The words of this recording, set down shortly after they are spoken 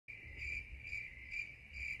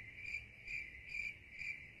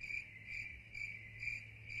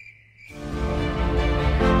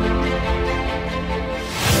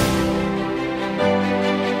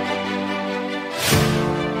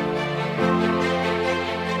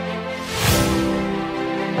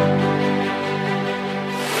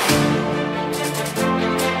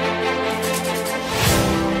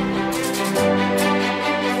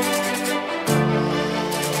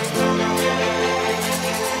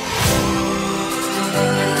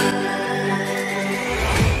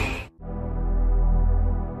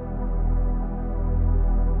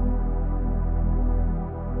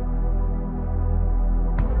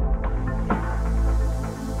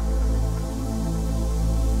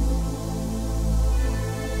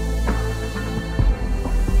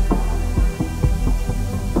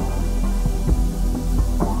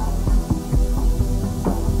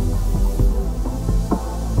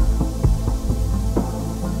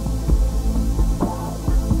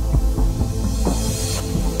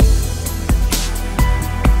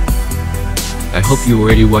hope you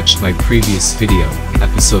already watched my previous video,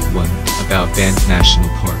 episode 1, about Banff National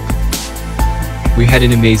Park. We had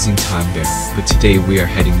an amazing time there, but today we are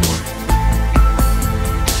heading north.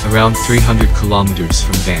 Around 300 kilometers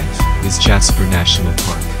from Banff is Jasper National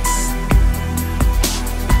Park.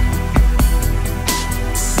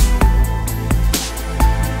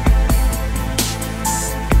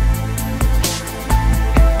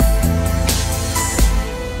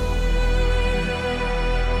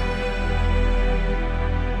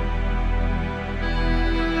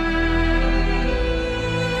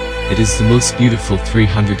 It is the most beautiful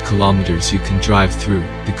 300 kilometers you can drive through,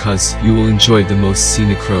 because you will enjoy the most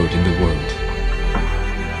scenic road in the world.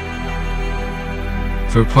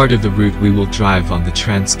 For part of the route we will drive on the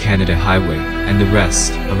Trans-Canada Highway, and the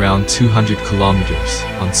rest, around 200 kilometers,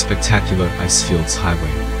 on spectacular Icefields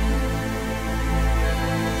Highway.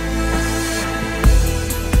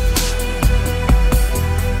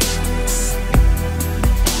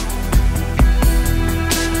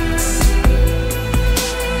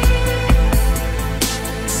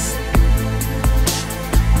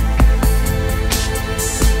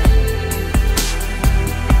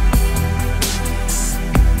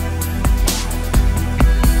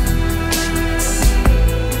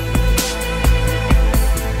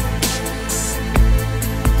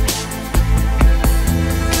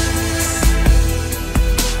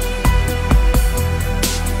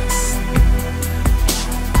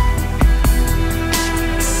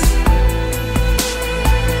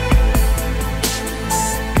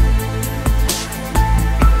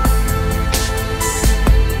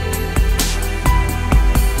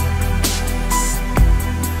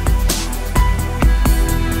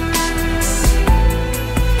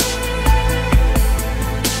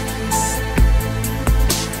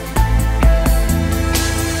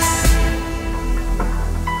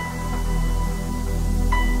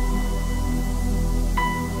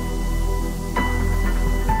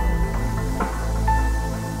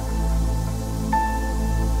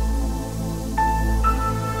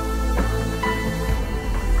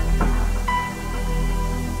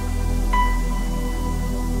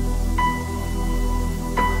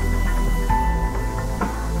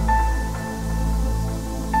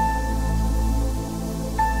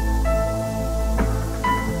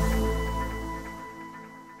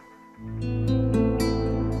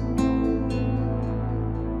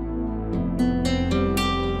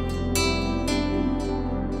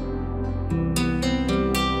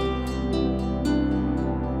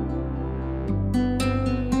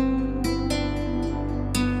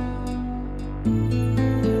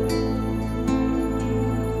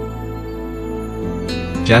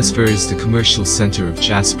 Jasper is the commercial center of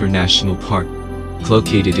Jasper National Park,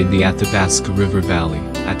 located in the Athabasca River Valley,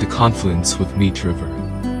 at the confluence with Meat River.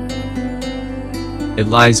 It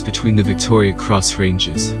lies between the Victoria Cross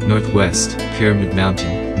Ranges, northwest, Pyramid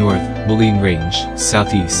Mountain, north, Maligne Range,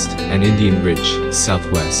 southeast, and Indian Ridge,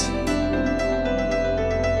 southwest.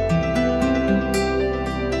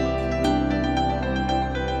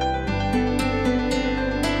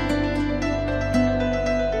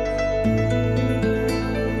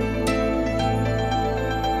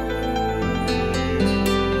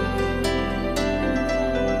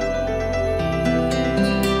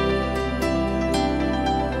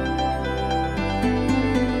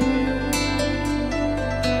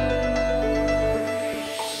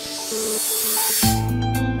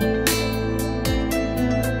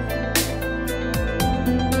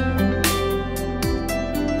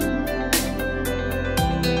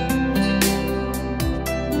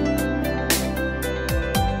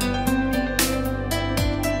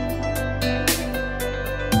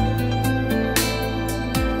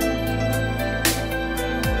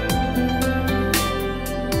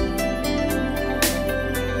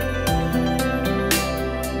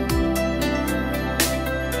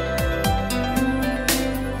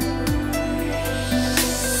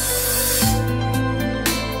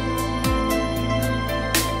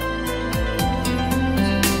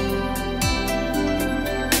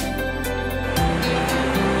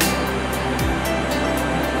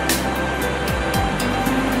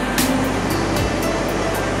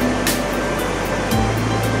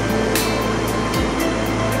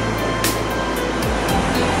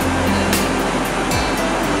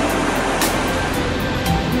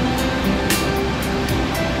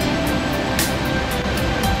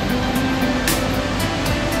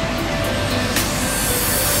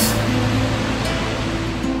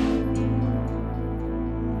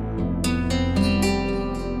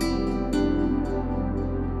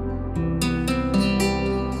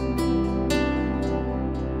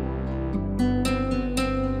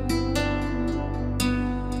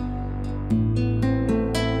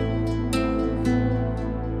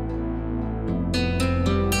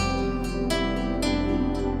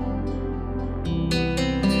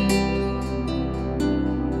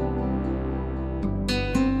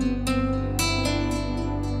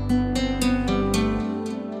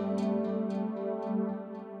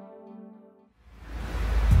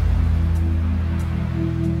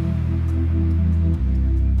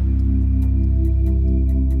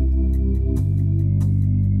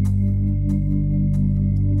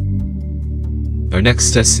 Our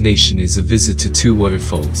next destination is a visit to two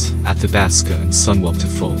waterfalls, Athabasca and Sunwapta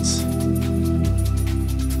Falls.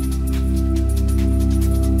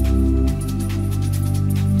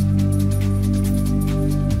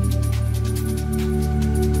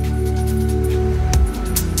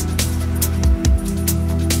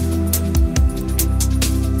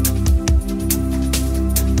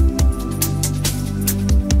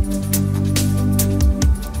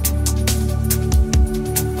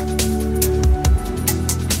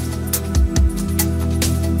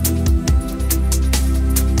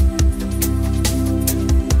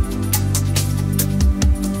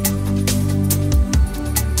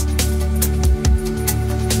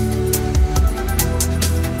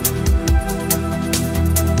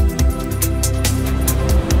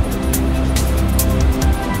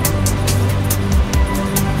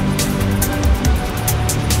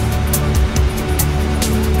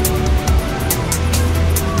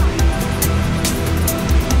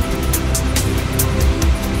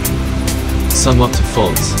 Sunwapta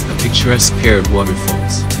Falls, a picturesque pair of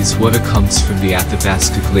waterfalls. This water comes from the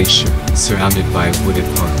Athabasca Glacier, surrounded by a wooded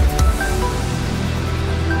park.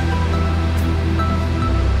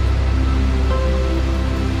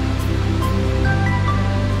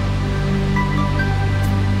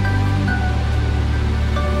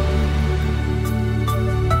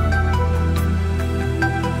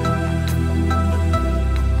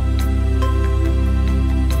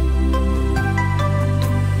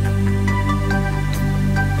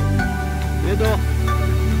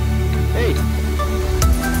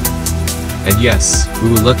 And yes, we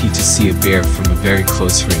were lucky to see a bear from a very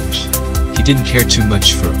close range. He didn't care too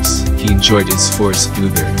much for us, he enjoyed his forest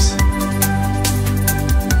blueberries.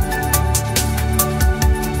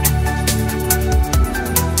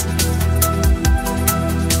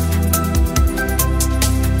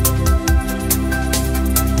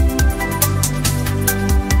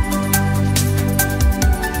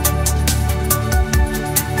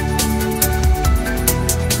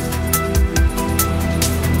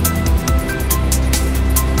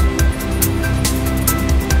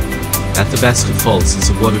 Athabasca Falls is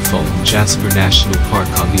a waterfall in Jasper National Park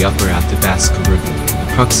on the upper Athabasca River,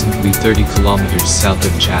 approximately 30 kilometers south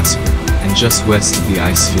of Jasper, and just west of the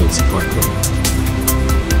Icefields Park Road.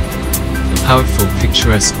 A powerful,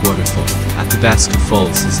 picturesque waterfall, Athabasca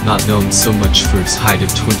Falls is not known so much for its height of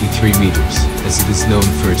 23 meters, as it is known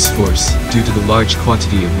for its force, due to the large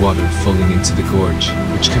quantity of water falling into the gorge,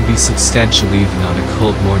 which can be substantial even on a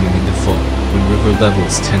cold morning in the fall, when river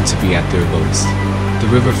levels tend to be at their lowest. The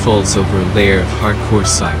river falls over a layer of hard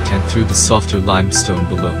quartzite and through the softer limestone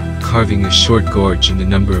below, carving a short gorge and a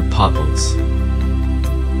number of potholes.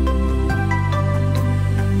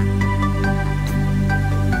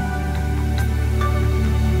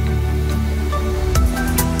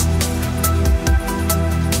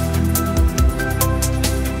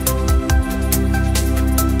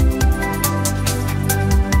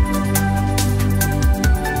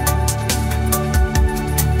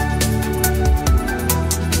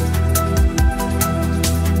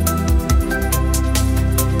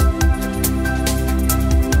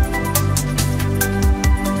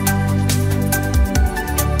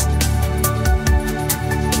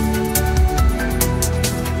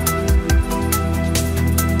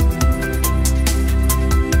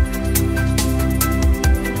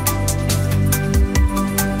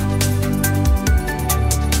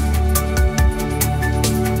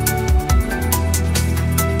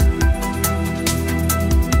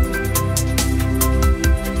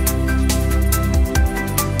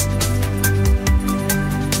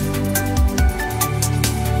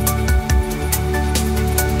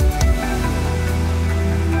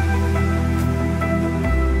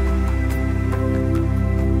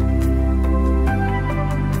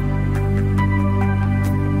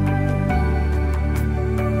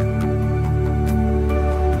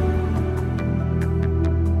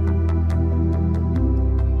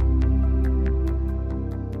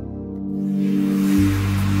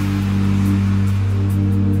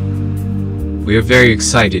 We are very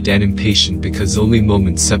excited and impatient because only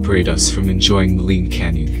moments separate us from enjoying Maligne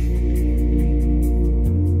Canyon.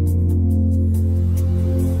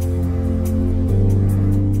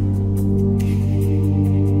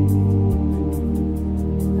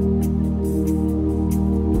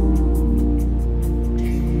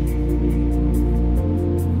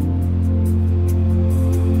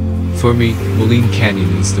 For me, Maligne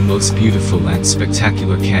Canyon is the most beautiful and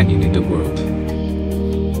spectacular canyon in the world.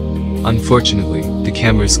 Unfortunately, the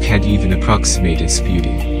cameras can't even approximate its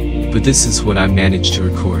beauty. But this is what I managed to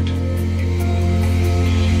record.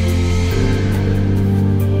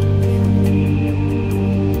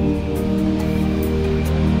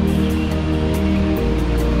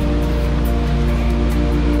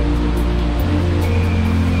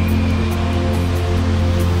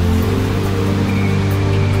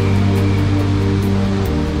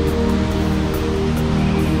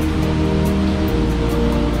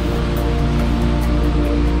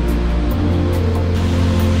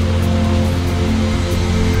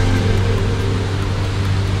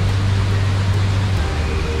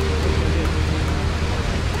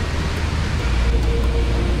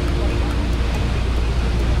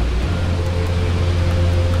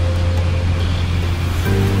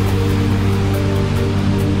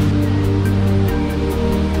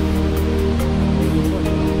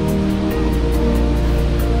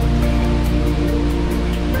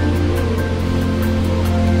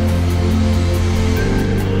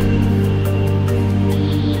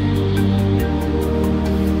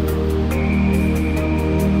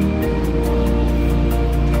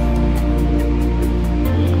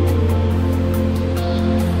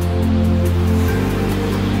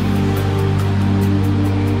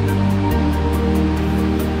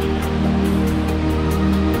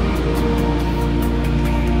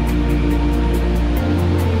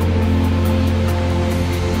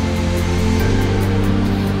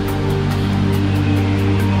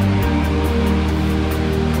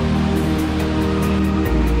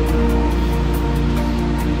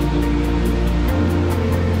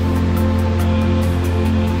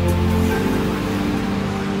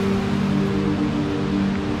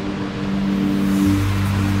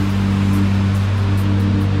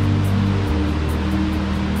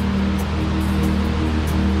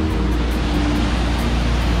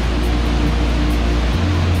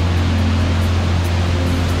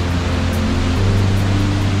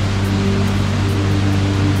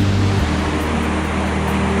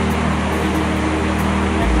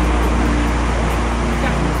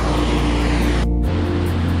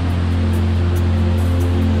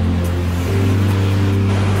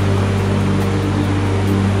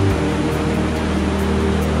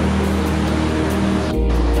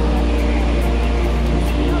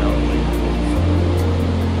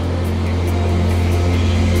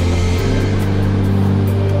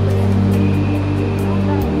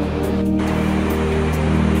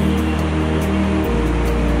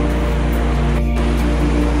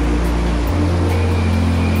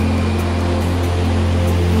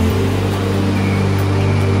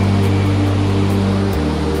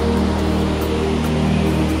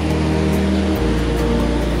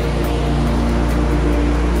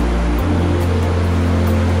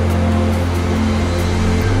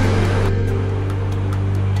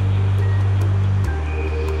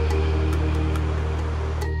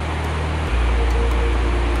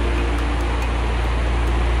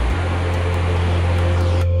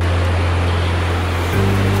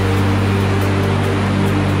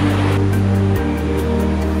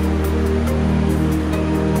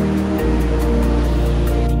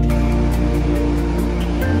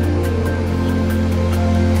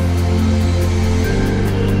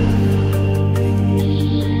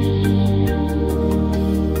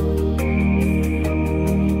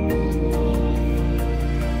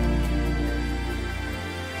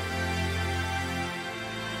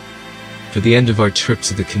 For the end of our trip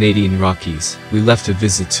to the Canadian Rockies, we left a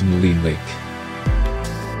visit to Maligne Lake.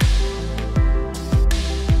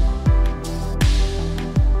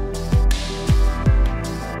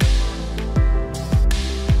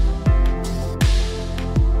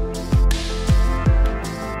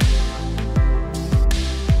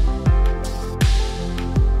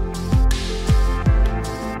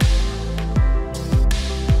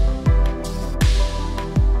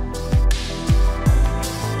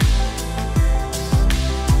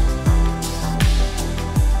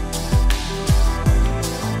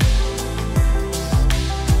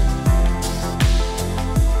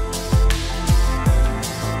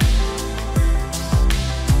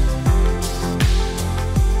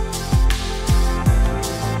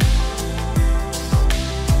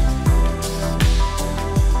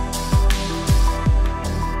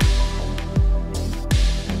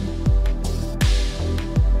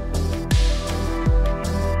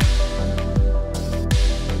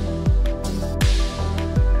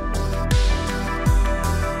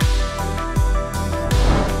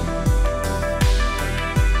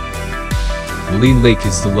 Maligne Lake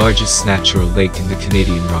is the largest natural lake in the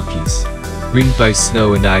Canadian Rockies. Ringed by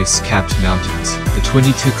snow and ice-capped mountains, the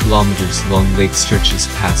 22 kilometers long lake stretches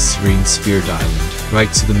past serene Spirit Island,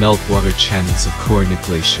 right to the meltwater channels of Maligne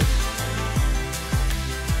Glacier.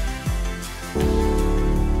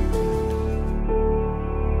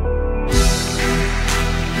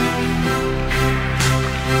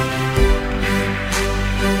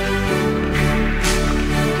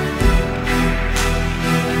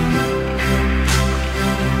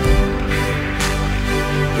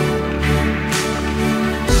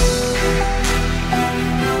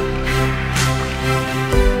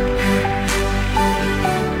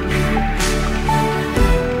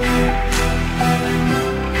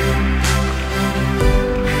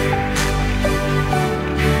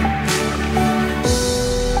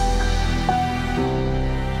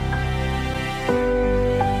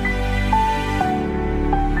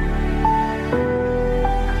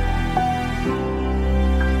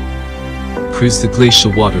 Cruise the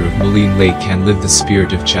glacial water of Maligne Lake and live the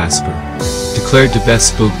spirit of Jasper. Declared the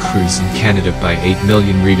best boat cruise in Canada by 8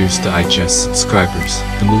 million Reader's Digest subscribers,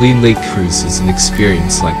 the Maligne Lake cruise is an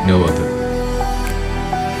experience like no other.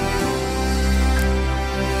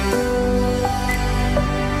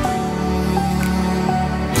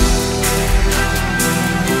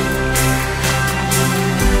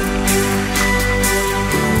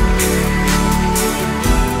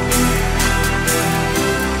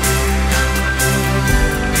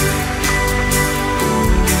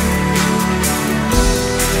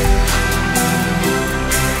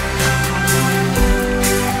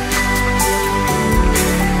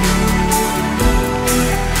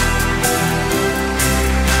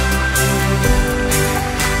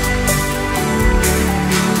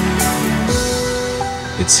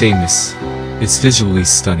 It's famous. It's visually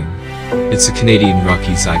stunning. It's a Canadian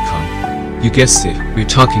Rockies icon. You guessed it, we're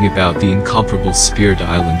talking about the incomparable Spirit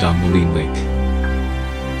Island on Maligne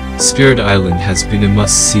Lake. Spirit Island has been a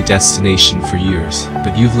must-see destination for years,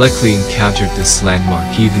 but you've likely encountered this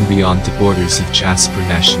landmark even beyond the borders of Jasper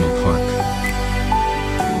National Park.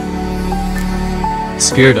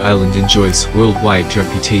 Spirit Island enjoys worldwide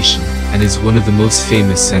reputation, and is one of the most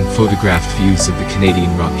famous and photographed views of the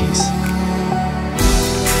Canadian Rockies.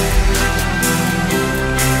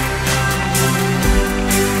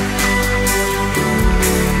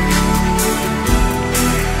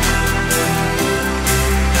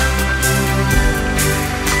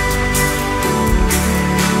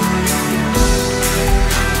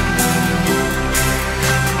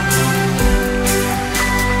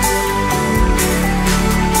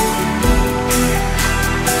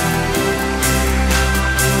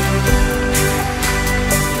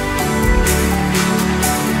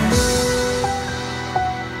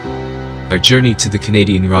 Our journey to the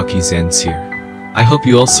Canadian Rockies ends here. I hope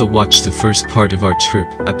you also watched the first part of our trip,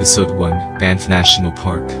 Episode 1, Banff National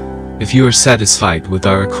Park. If you are satisfied with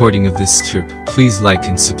our recording of this trip, please like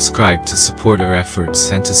and subscribe to support our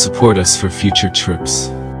efforts and to support us for future trips.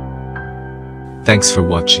 Thanks for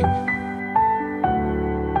watching.